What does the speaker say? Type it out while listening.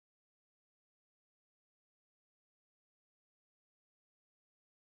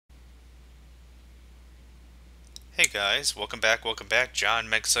Hey guys, welcome back, John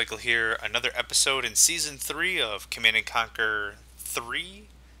Megcycle here. Another episode in Season 3 of Command and Conquer 3,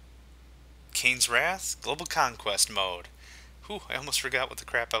 Kane's Wrath, Global Conquest mode. Whew, I almost forgot what the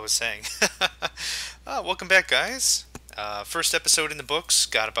crap I was saying. Welcome back, guys. First episode in the books,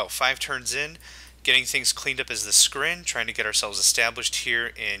 got about 5 turns in, getting things cleaned up as the Scrin, trying to get ourselves established here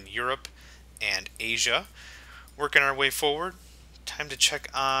in Europe and Asia. Working our way forward. Time to check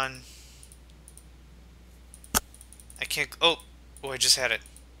on... I can't... I just had it.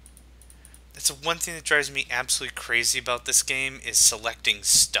 That's one thing that drives me absolutely crazy about this game is selecting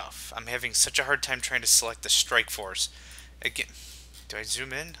stuff. I'm having such a hard time trying to select the strike force. Again, do I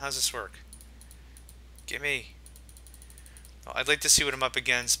zoom in? How does this work? Gimme. Well, I'd like to see what I'm up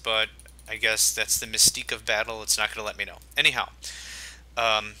against, but I guess that's the mystique of battle. It's not going to let me know. Anyhow,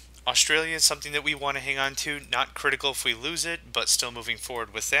 Australia is something that we want to hang on to. Not critical if we lose it, but still moving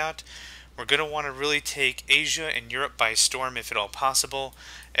forward with that. We're going to want to really take Asia and Europe by storm if at all possible,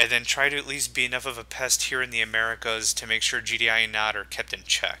 and then try to at least be enough of a pest here in the Americas to make sure GDI and NOD are kept in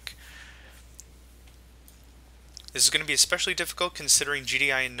check. This is going to be especially difficult considering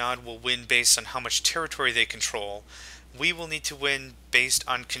GDI and NOD will win based on how much territory they control. We will need to win based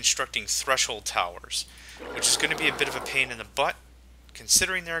on constructing threshold towers, which is going to be a bit of a pain in the butt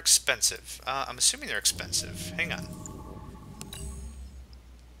considering they're expensive. I'm assuming they're expensive. Hang on.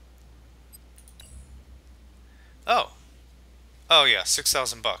 Oh. Oh yeah,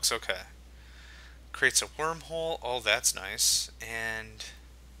 6,000 bucks. Okay. Creates a wormhole. Oh, that's nice. And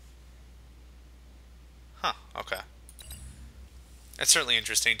okay. That's certainly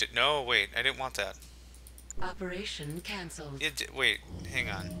interesting to... No, wait, I didn't want that. Operation cancelled. Wait, hang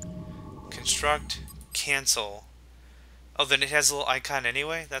on. Construct, cancel. Oh, then it has a little icon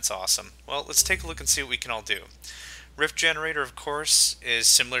anyway? That's awesome. Well, let's take a look and see what we can all do. Rift Generator, of course, is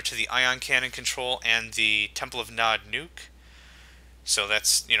similar to the Ion Cannon control and the Temple of Nod nuke. So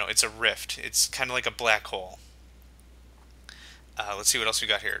that's, it's a rift. It's kind of like a black hole. Let's see what else we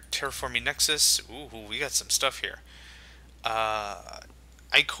got here. Terraforming Nexus. Ooh, we got some stuff here.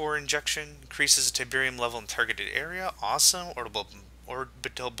 Ichor injection increases the Tiberium level in targeted area. Awesome.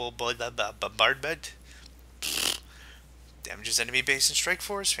 Orbital bombardment. Damages enemy base and strike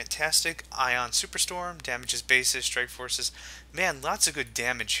force. Fantastic. Ion Superstorm. Damages bases, strike forces. Man, lots of good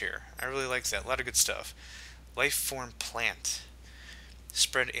damage here. I really like that. A lot of good stuff. Life form plant.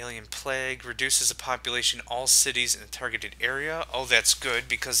 Spread alien plague. Reduces the population in all cities in the targeted area. Oh, that's good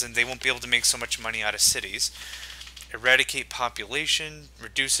because then they won't be able to make so much money out of cities. Eradicate population.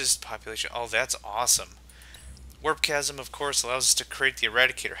 Reduces population. Oh, that's awesome. Warp Chasm, of course, allows us to create the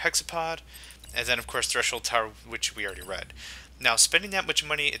Eradicator Hexapod. And then, of course, Threshold Tower, which we already read. Now, spending that much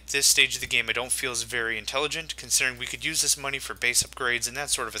money at this stage of the game I don't feel is very intelligent, considering we could use this money for base upgrades and that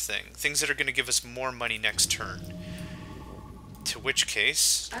sort of a thing. Things that are going to give us more money next turn. To which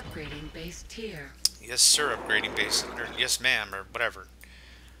case... Upgrading base tier. Yes, sir, upgrading base... Or, yes, ma'am, or whatever.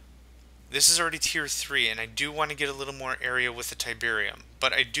 This is already tier 3, and I do want to get a little more area with the Tiberium.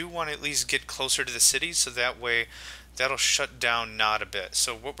 But I do want to at least get closer to the city, so that way... That'll shut down Nod a bit.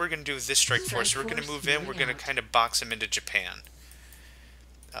 So what we're going to do with this strike force, we're going to move in, we're going to kind of box him into Japan.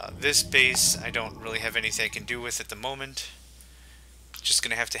 This base, I don't really have anything I can do with at the moment. Just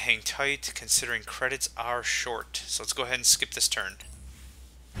going to have to hang tight, considering credits are short. So let's go ahead and skip this turn.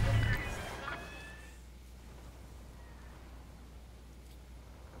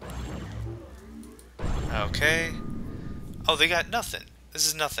 Okay. Oh, they got nothing. This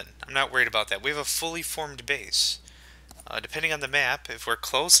is nothing. I'm not worried about that. We have a fully formed base. Depending on the map, if we're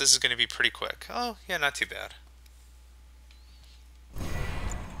close, this is going to be pretty quick. Oh, yeah, not too bad.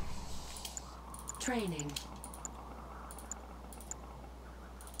 Training.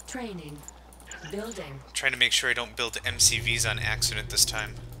 Training. Building. Trying to make sure I don't build MCVs on accident this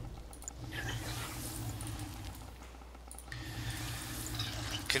time.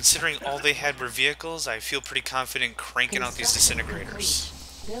 Considering all they had were vehicles, I feel pretty confident cranking out these disintegrators.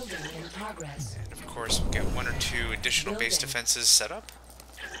 Building in progress. And of course, we'll get 1 or 2 additional base defenses set up.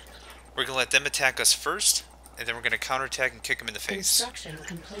 We're going to let them attack us first, and then we're going to counterattack and kick them in the face. Construction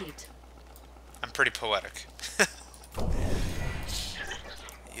complete. I'm pretty poetic.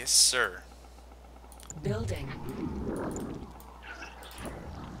 Yes, sir. Building.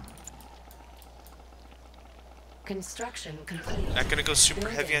 Construction complete. Not going to go super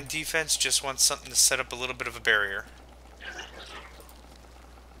heavy on defense, just want something to set up a little bit of a barrier.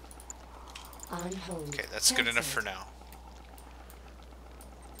 On hold. Okay, that's good enough for now.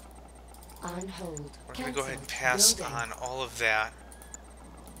 On hold. We're going to go ahead and pass on all of that.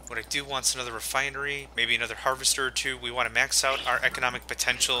 What I do want is another refinery, maybe another harvester or 2. We want to max out our economic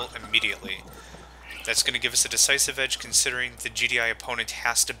potential immediately. That's going to give us a decisive edge considering the GDI opponent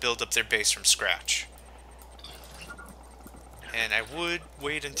has to build up their base from scratch. And I would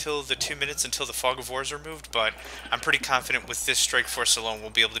wait until the 2 minutes until the Fog of War is removed, but I'm pretty confident with this strike force alone we'll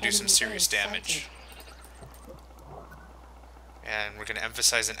be able to do some serious damage. And we're going to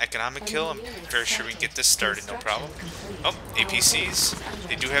emphasize an economic kill. I'm very sure we can get this started, no problem. Oh, APCs.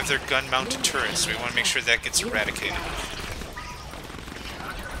 They do have their gun-mounted turrets, so we want to make sure that gets eradicated.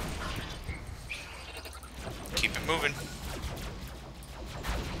 Keep it moving.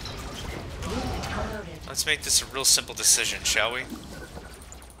 Let's make this a real simple decision, shall we?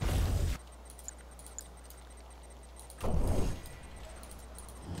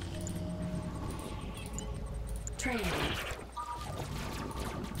 Training.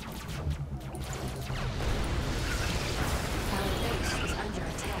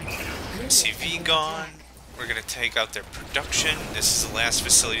 MCV gone. We're going to take out their production. This is the last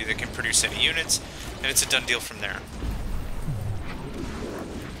facility that can produce any units, and it's a done deal from there.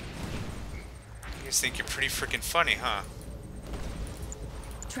 You guys think you're pretty freaking funny, huh?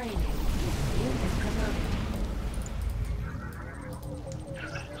 Training. Unit promoted.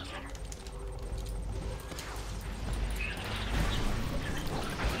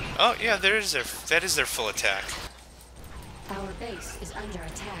 Oh yeah, that is their full attack. Our base is under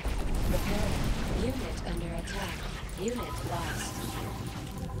attack. Repairing. Unit under attack. Unit lost.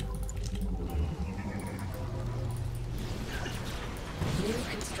 New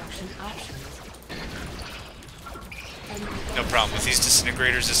construction options. No problem. With these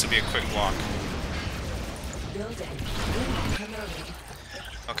disintegrators, this will be a quick walk. Building. Unit promoted.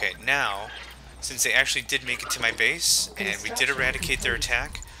 Okay, now, since they actually did make it to my base, and we did eradicate their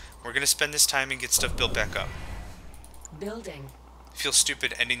attack, we're going to spend this time and get stuff built back up. Building. Feel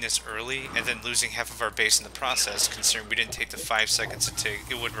stupid ending this early and then losing half of our base in the process, considering we didn't take the 5 seconds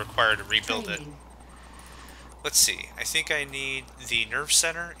it would require to rebuild it. Let's see. I think I need the nerve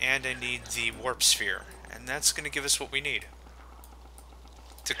center and I need the warp sphere, and that's going to give us what we need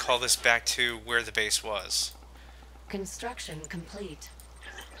to call this back to where the base was. Construction complete.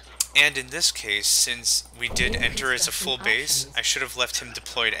 And in this case, since we did enter as a full base, I should have left him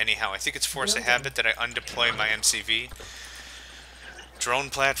deployed anyhow. I think it's force of habit that I undeploy my MCV. Drone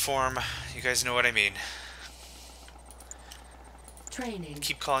platform, you guys know what I mean. Training.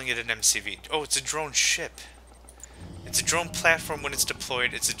 Keep calling it an MCV. Oh, it's a drone ship. It's a drone platform when it's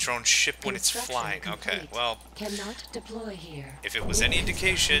deployed, it's a drone ship when it's flying. Okay, well, Cannot deploy here. if it was any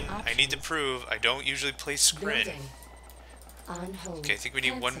indication, I need to prove I don't usually play screen. Building. On hold. Okay, I think we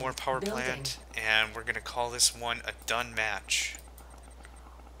need one more power Building. plant, and we're going to call this one a done match.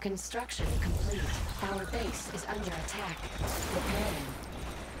 Construction complete. Our base is under attack. Repairing.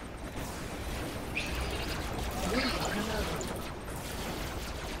 Unit promoted.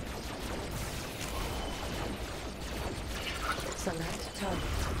 Select target.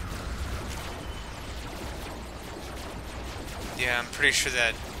 Yeah, I'm pretty sure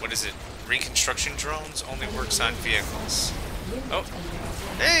that, what is it, reconstruction drones only works on vehicles. Unit Oh. under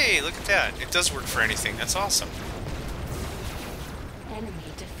attack. Hey, look at that. It does work for anything. That's awesome. Enemy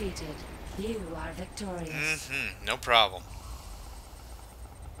defeated. You are victorious. No problem.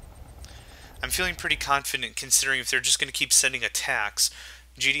 I'm feeling pretty confident considering if they're just going to keep sending attacks,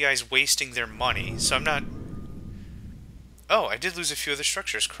 GDI's wasting their money, so I'm not... Oh, I did lose a few of the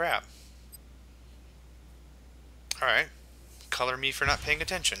structures. Crap. Alright. Color me for not paying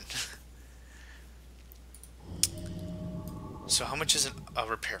attention. So how much is a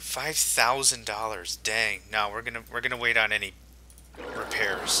repair? $5,000. Dang. No, we're gonna wait on any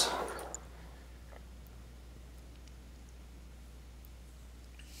repairs.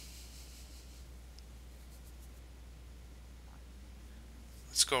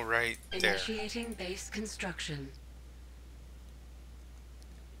 Let's go right there. Initiating base construction.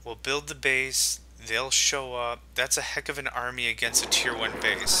 We'll build the base. They'll show up. That's a heck of an army against a tier 1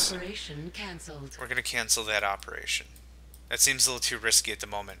 base. Operation cancelled. We're gonna cancel that operation. That seems a little too risky at the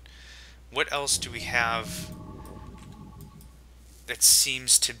moment. What else do we have that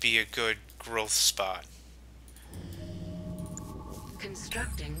seems to be a good growth spot?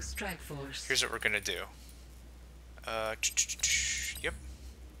 Constructing strike force. Here's what we're gonna do. Yep.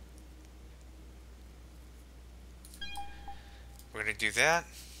 We're gonna do that.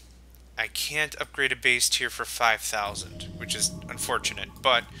 I can't upgrade a base tier for 5,000, which is unfortunate.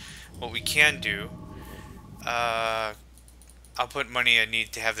 But what we can do, I'll put money I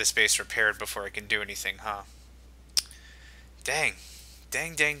need to have this base repaired before I can do anything, huh? Dang.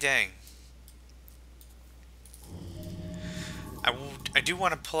 Dang, dang, dang. I do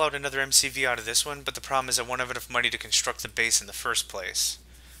want to pull out another MCV out of this one, but the problem is I won't have enough money to construct the base in the first place.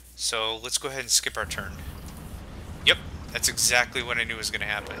 So let's go ahead and skip our turn. Yep, that's exactly what I knew was going to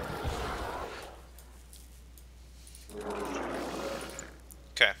happen.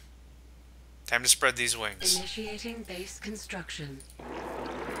 Okay. Time to spread these wings. Initiating base construction.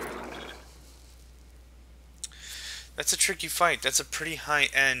 That's a tricky fight. That's a pretty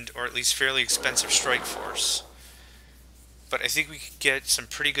high-end, or at least fairly expensive strike force. But I think we could get some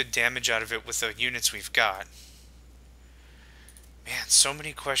pretty good damage out of it with the units we've got. Man, so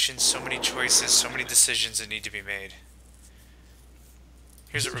many questions, so many choices, so many decisions that need to be made.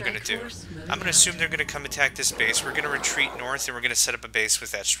 Here's what we're going to do. I'm going to assume they're going to come attack this base. We're going to retreat north, and we're going to set up a base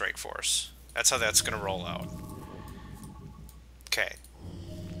with that strike force. That's how that's going to roll out. Okay.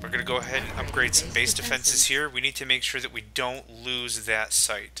 We're going to go ahead and upgrade some base defenses here. We need to make sure that we don't lose that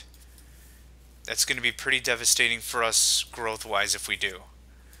site. That's going to be pretty devastating for us growth-wise if we do.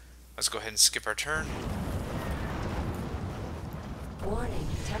 Let's go ahead and skip our turn. Warning,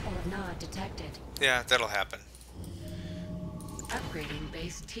 Temple of Nod detected. Yeah, that'll happen. Upgrading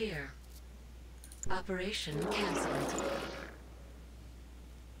base tier. Operation cancelled.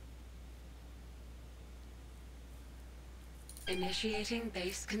 Initiating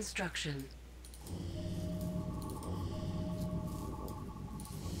base construction.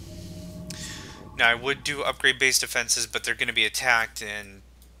 Now, I would do upgrade base defenses, but they're going to be attacked, and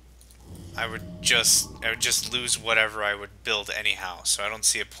I would just lose whatever I would build anyhow. So I don't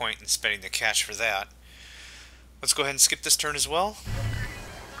see a point in spending the cash for that. Let's go ahead and skip this turn as well.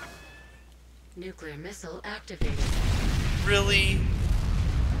 Nuclear missile activated. Really?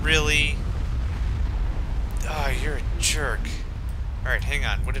 Really? Oh, you're a jerk. Alright, hang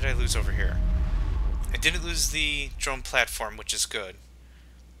on. What did I lose over here? I didn't lose the drone platform, which is good.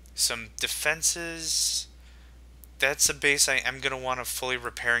 Some defenses. That's a base I am going to want to fully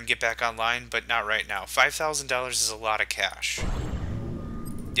repair and get back online, but not right now. $5,000 is a lot of cash.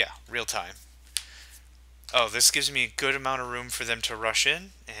 Yeah, real time. Oh, this gives me a good amount of room for them to rush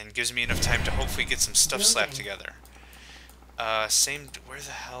in, and gives me enough time to hopefully get some stuff slapped together. Where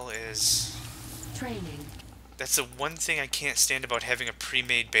the hell is... Training. That's the one thing I can't stand about having a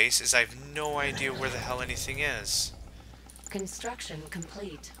pre-made base, is I have no idea where the hell anything is. Construction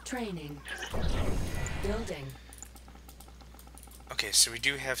complete. Training. Building. Okay, so we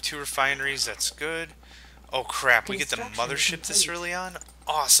do have 2 refineries, that's good. Oh crap, we get the mothership this early on?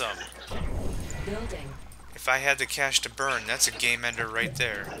 Awesome! Building. If I had the cash to burn, that's a game ender right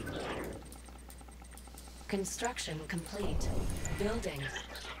there. Construction complete. Building.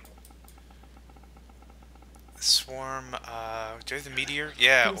 Swarm, do I have the meteor?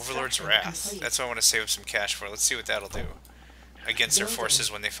 Yeah, Overlord's Wrath. Complete. That's what I want to save up some cash for. Let's see what that'll do against their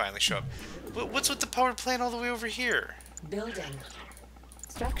forces when they finally show up. What's with the power plant all the way over here? Building.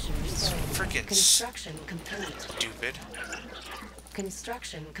 Structure Freaking construction complete. Stupid.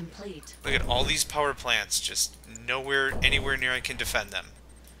 Construction complete. Look at all these power plants, just anywhere near I can defend them.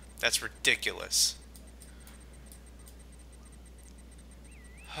 That's ridiculous.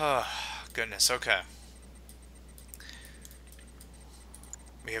 Oh, goodness, okay.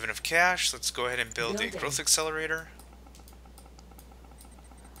 We have enough cash. Let's go ahead and build a growth accelerator.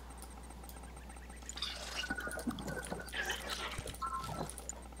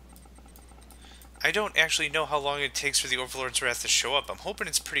 I don't actually know how long it takes for the Overlord's Wrath to show up. I'm hoping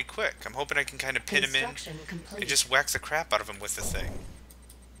it's pretty quick. I'm hoping I can kind of pin him in and just whack the crap out of him with the thing.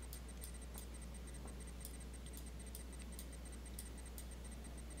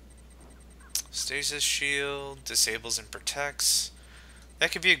 Stasis shield, disables and protects.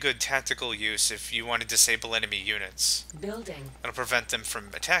 That could be a good tactical use if you want to disable enemy units. Building. That'll prevent them from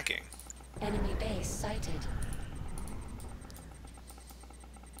attacking. Enemy base sighted.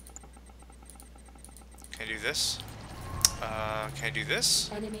 Can I do this? Can I do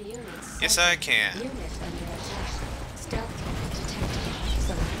this? Enemy units. Yes, I can. Unit under attack. Stealth detected.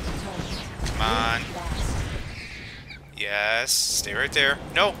 Select target. Come on. Yes. Stay right there.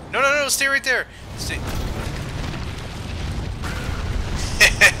 No. No, no, no. Stay right there. Stay.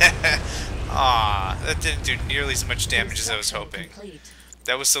 Aw, that didn't do nearly as much damage as I was hoping.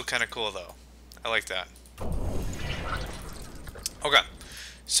 That was still kind of cool, though. I like that. Okay.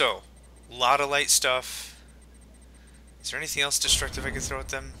 So, a lot of light stuff. Is there anything else destructive I could throw at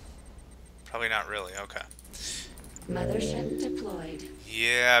them? Probably not really. Okay. Mothership deployed.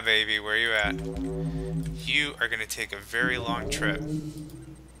 Yeah, baby. Where you at? You are going to take a very long trip.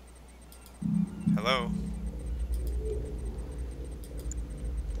 Hello?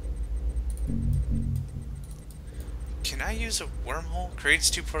 Can I use a wormhole?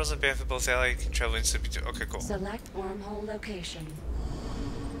 Creates 2 portals on behalf of both allied can travel instantly. Okay, cool. Select wormhole location.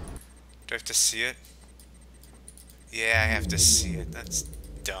 Do I have to see it? Yeah, I have to see it. That's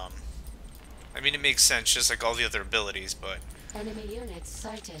dumb. I mean, it makes sense, just like all the other abilities, but Enemy units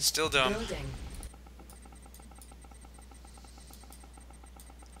sighted. still dumb. Building.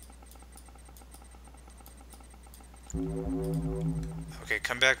 Okay,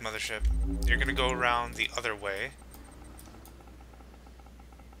 come back, mothership. You're gonna go around the other way.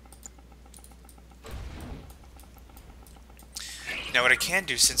 Now what I can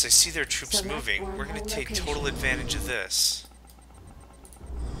do, since I see their troops Select moving, we're gonna wormhole take location. total advantage of this.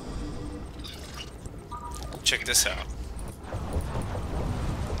 Check this out.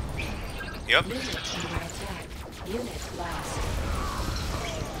 Yep, Unit under attack. Unit lost.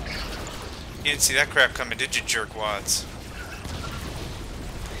 you didn't see that crap coming, did you, jerkwads?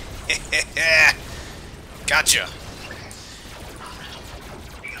 Gotcha.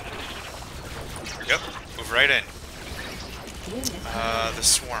 Yep, move right in. Unit The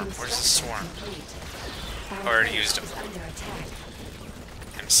swarm. Where's the swarm? complete. Our Already base used 'em. is under attack.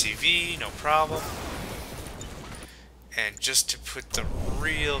 MCV, no problem. And just to put the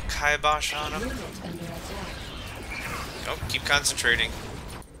real kibosh on them. Unit under attack. Nope, keep concentrating.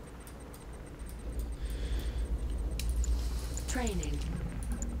 Training.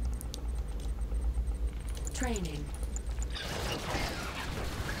 Training.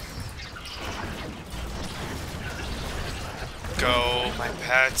 Go, my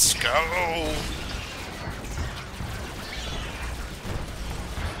pets, go!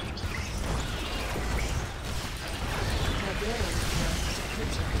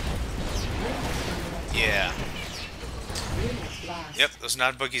 Yeah. Unit lost. Yep, those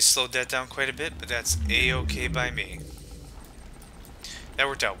nod buggies slowed that down quite a bit, but that's a-okay by me. That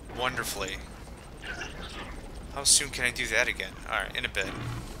worked out wonderfully. How soon can I do that again? Alright, in a bit.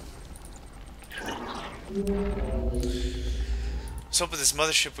 I was hoping this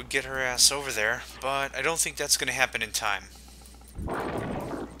mothership would get her ass over there, but I don't think that's going to happen in time.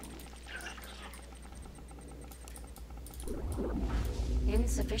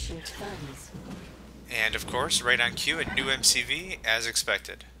 Insufficient funds. And of course, right on cue, a new MCV, as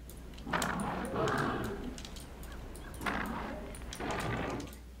expected.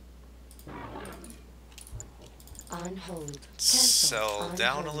 On hold. Sell On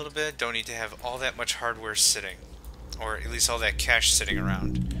down a hold. little bit. Don't need to have all that much hardware sitting. Or at least all that cash sitting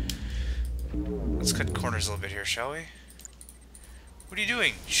around. Let's cut corners a little bit here, shall we? What are you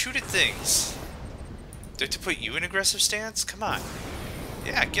doing? Shoot at things! Do I have to put you in aggressive stance? Come on.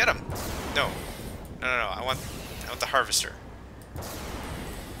 Yeah, get him! No. No, no, no. I want the harvester.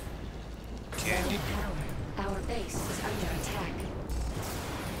 Candy. Power. Our base is under attack.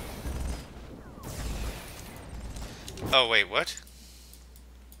 Oh, wait, what?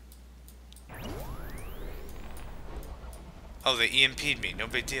 Oh, they EMP'd me. No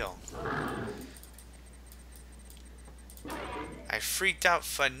big deal. I freaked out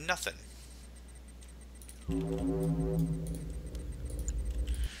for nothing.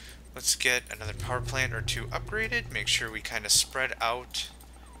 Let's get another power plant or two upgraded. Make sure we kind of spread out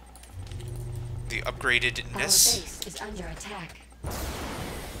the Our upgradedness. base is under attack.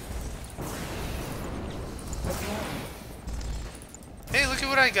 Repairing. Hey, look at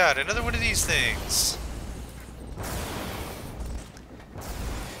what I got. Another one of these things.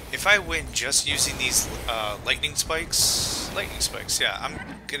 If I win just using these lightning spikes, yeah, I'm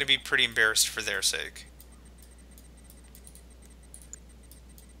going to be pretty embarrassed for their sake.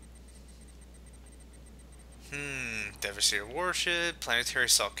 Devastator warship, planetary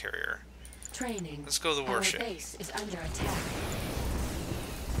salt carrier. Training. Let's go to the warship. Our base is under attack.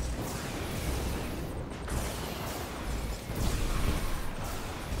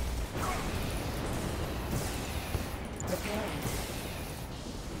 Repairing.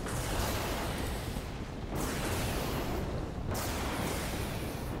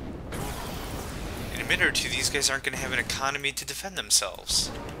 In a minute or two, these guys aren't going to have an economy to defend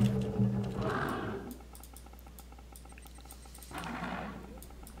themselves.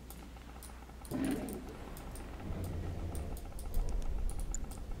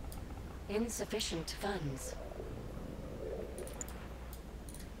 Insufficient funds.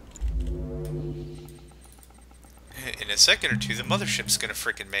 In a second or two, the mothership's going to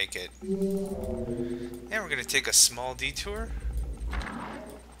frickin' make it. And we're going to take a small detour.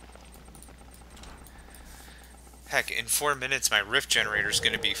 Heck, in 4 minutes, my rift generator is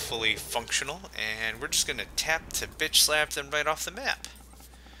going to be fully functional, and we're just going to tap to bitch slap them right off the map.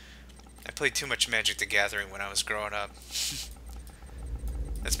 I played too much Magic the Gathering when I was growing up.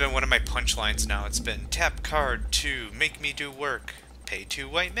 That's been one of my punchlines now. It's been tap card to make me do work. Pay 2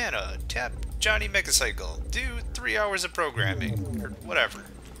 white mana. Tap Johnny Megacycle. Do 3 hours of programming. Or whatever.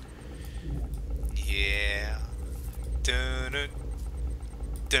 Yeah. Dun-dun.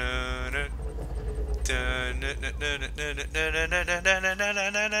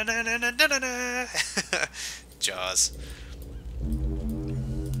 Jaws.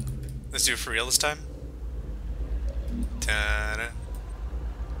 Let's do it for real this time. Da-na,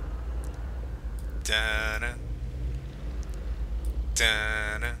 da-na,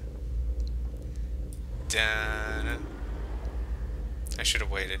 da-na, da-na. I should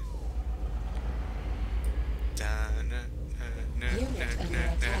have waited. Unit under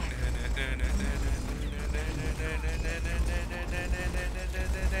attack.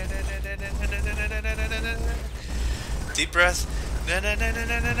 Deep breath.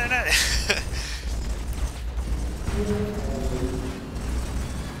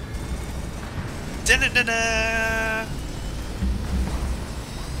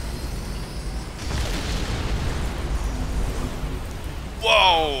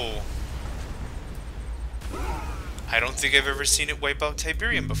 Whoa! I don't think I've ever seen it wipe out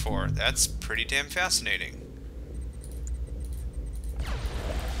Tiberium before. That's pretty damn fascinating.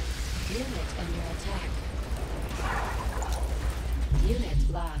 Unit under attack. Unit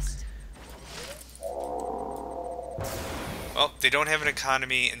lost. Well, they don't have an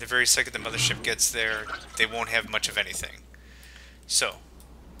economy, and the very second the mothership gets there, they won't have much of anything. So,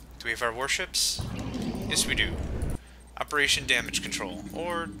 do we have our warships? Yes, we do. Operation Damage Control.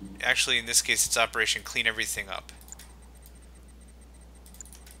 Or, actually, in this case, it's Operation Clean Everything Up.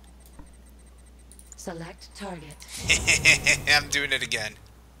 Select target. I'm doing it again.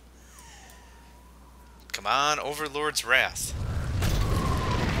 Come on, Overlord's Wrath.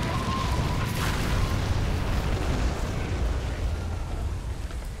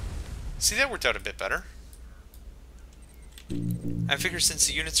 See, that worked out a bit better. I figure since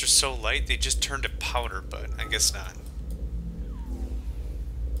the units are so light, they just turn to powder, but I guess not.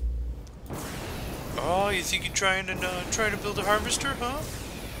 Oh, you think you're trying to build a harvester, huh?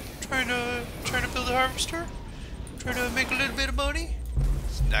 Trying to build a harvester? Trying to make a little bit of money?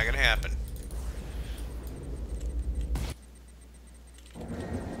 It's not gonna happen.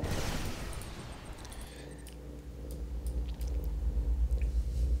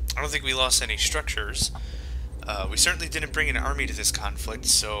 I don't think we lost any structures. We certainly didn't bring an army to this conflict,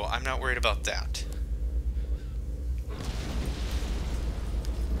 so I'm not worried about that.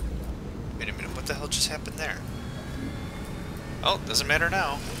 Wait a minute, what the hell just happened there? Oh, doesn't matter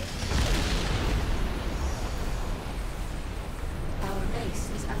now. Our base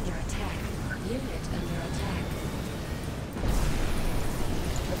is under attack. Unit under attack.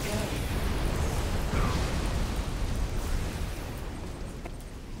 Repairing.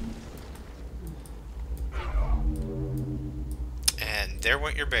 And there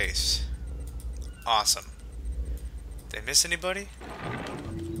went your base. Awesome. Did I miss anybody?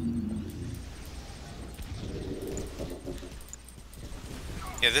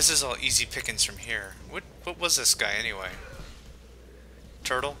 Yeah, this is all easy pickings from here. What was this guy anyway?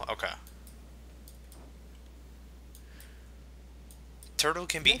 Turtle? Okay. Turtle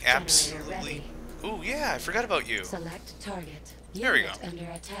can be Lift generator absolutely... ready. Ooh, yeah, I forgot about you. Select target. There we Unit go. under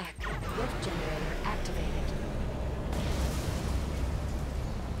attack. Lift generator activated.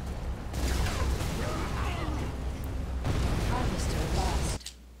 Harvester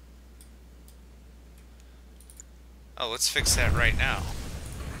lost. Oh, let's fix that right now.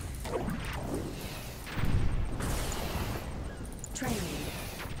 Training.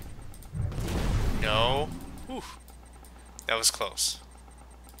 No. Whew. That was close.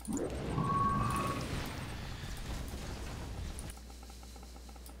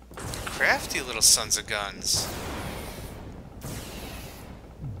 Crafty little sons of guns.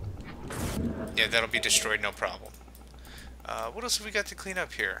 Yeah, that'll be destroyed, no problem. What else have we got to clean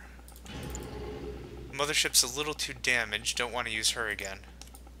up here? Mothership's a little too damaged. Don't want to use her again.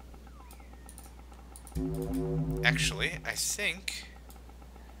 Actually, I think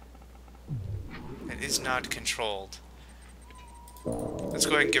it is not controlled. Let's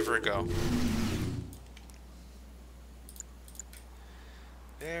go ahead and give her a go.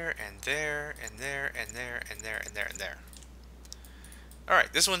 There, and there, and there, and there, and there, and there, and there.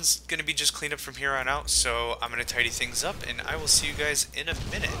 Alright, this one's going to be just cleaned up from here on out, so I'm going to tidy things up, and I will see you guys in a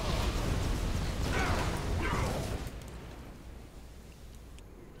minute.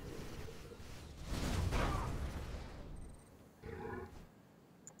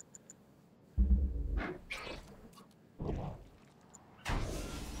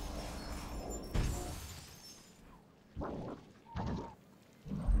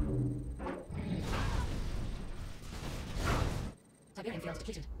 Tiberium field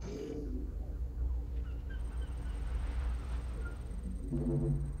depleted.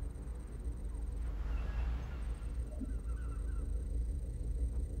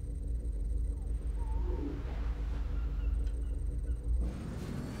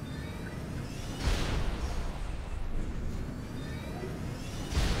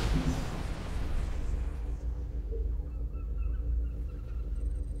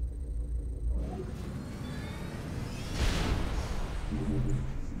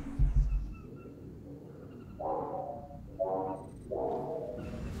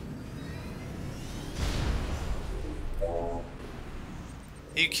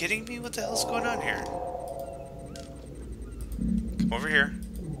 you kidding me? What the hell's going on here? Come over here.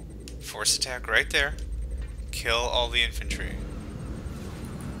 Force attack right there. Kill all the infantry.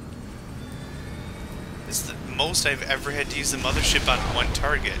 This is the most I've ever had to use the mothership on one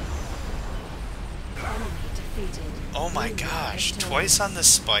target. Enemy defeated. Oh my Unit gosh, victorious. twice on the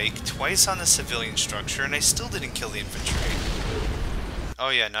spike, twice on the civilian structure, and I still didn't kill the infantry. Oh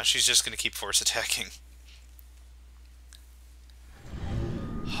yeah, now she's just gonna keep force attacking.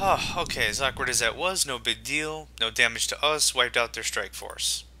 Huh, okay, as awkward as that was, no big deal. No damage to us, wiped out their strike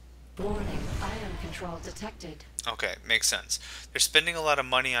force. Warning, ion control detected. Okay, makes sense. They're spending a lot of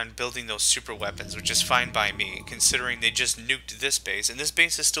money on building those super weapons, which is fine by me, considering they just nuked this base, and this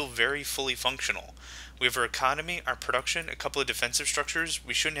base is still very fully functional. We have our economy, our production, a couple of defensive structures.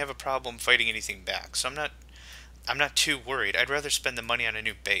 We shouldn't have a problem fighting anything back, so I'm not too worried. I'd rather spend the money on a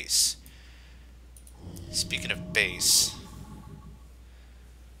new base. Speaking of base,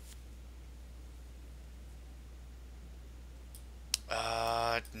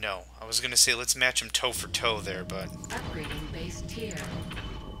 no. I was gonna say let's match them toe for toe there, but Upgrading base tier.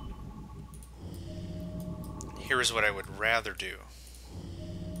 here's what I would rather do.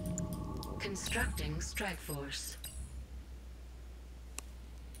 Constructing strike force.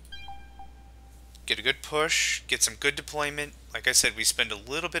 Get a good push, get some good deployment. Like I said, we spend a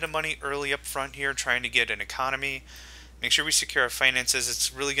little bit of money early up front here trying to get an economy. Make sure we secure our finances.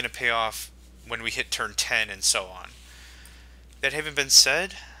 It's really going to pay off when we hit turn 10 and so on. That having been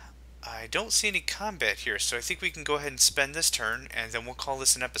said, I don't see any combat here, so I think we can go ahead and spend this turn, and then we'll call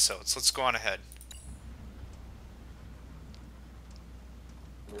this an episode. So let's go on ahead.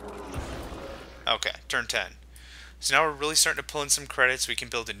 Okay, turn 10. So now we're really starting to pull in some credits. We can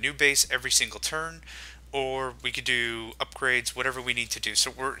build a new base every single turn, or we could do upgrades, whatever we need to do. So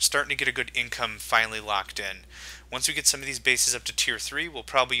we're starting to get a good income finally locked in. Once we get some of these bases up to tier 3, we'll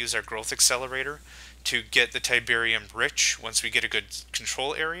probably use our growth accelerator to get the Tiberium rich once we get a good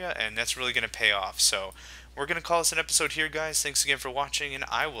control area, and that's really going to pay off. So we're going to call this an episode here, guys. Thanks again for watching, and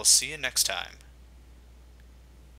I will see you next time.